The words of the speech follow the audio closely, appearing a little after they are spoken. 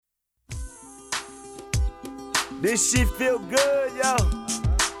This shit feel good, yo.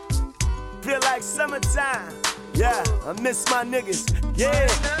 Feel like summertime. Yeah, I miss my niggas. Yeah.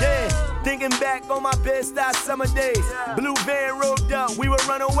 Thinking back on my bed-style summer days. Blue van rolled up, we would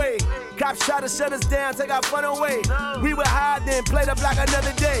run away. Cops try to shut us down, take our fun away. We would hide then, play the block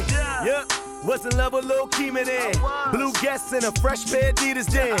another day. Yup. Was in love with Lil' Keema then. Blue guests and a fresh pair of Adidas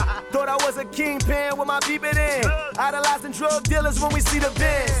then. Thought I was a kingpin with my beepin' in. Idolizing drug dealers when we see the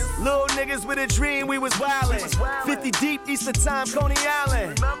bins. Little niggas with a dream, we was wildin'. 50 deep, Easter time, Coney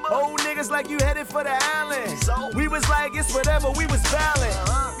Island. Old niggas like you headed for the island. We was like, it's whatever, we was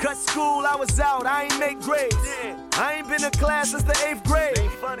ballin'. Cut school, I was out, I ain't make grades. I ain't been to class since the 8th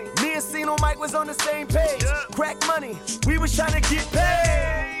grade. Me and Sino Mike was on the same page. Crack money, we was trying to get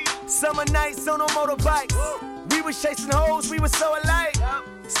paid. Summer nights on motorbikes. We was chasing hoes, we was so alike.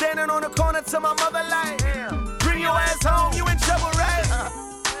 Standing on the corner to my mother like, bring your ass home, you in trouble, right?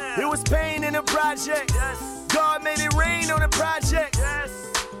 It was pain in the project. God made it rain on the project.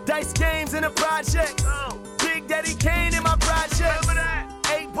 Dice games in the project. Big Daddy Kane in my project.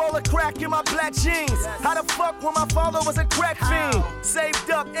 8 bowl of crack in my black jeans. How the fuck when my father was a crack fiend?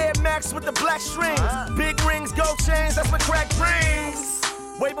 Saved up Air Max with the black strings. Big rings, gold chains, that's what crack brings.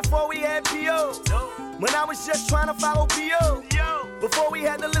 Way before we had P.O. When I was just trying to follow P.O. Before we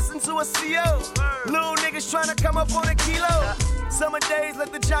had to listen to a C.O. Little niggas trying to come up on a kilo. Summer days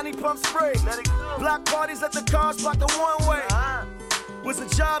let the Johnny pump spray. Block parties let the cars block the one way. Was a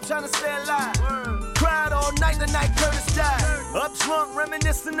job trying to stay alive. Cried all night the night Curtis died. Up drunk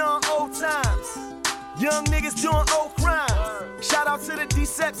reminiscing on old times. Young niggas doing old crimes. Shout out to the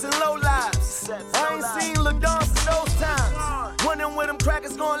Decepts and low lives. I ain't seen LaDon since those times. Wondering where them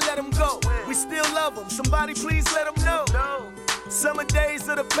crackers gonna let them go. We still love them, somebody please let them know. Summer days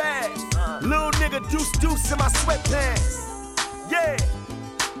of the past. Little nigga deuce in my sweatpants. Yeah,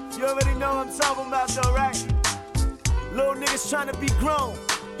 you already know what I'm talking about though, right? Little niggas trying to be grown.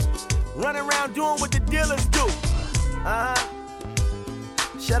 Running around doing what the dealers do.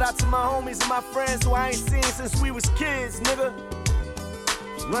 Shout out to my homies and my friends who I ain't seen since we was kids, nigga.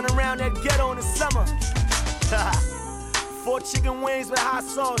 Running around that ghetto in the summer. 4 chicken wings with hot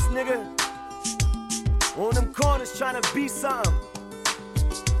sauce, nigga. On them corners trying to be something.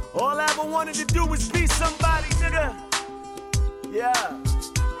 All I ever wanted to do was be somebody, nigga. Yeah.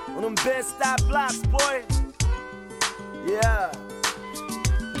 On them bed-style blocks, boy. Yeah.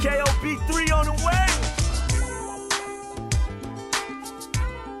 KOB3 on the way.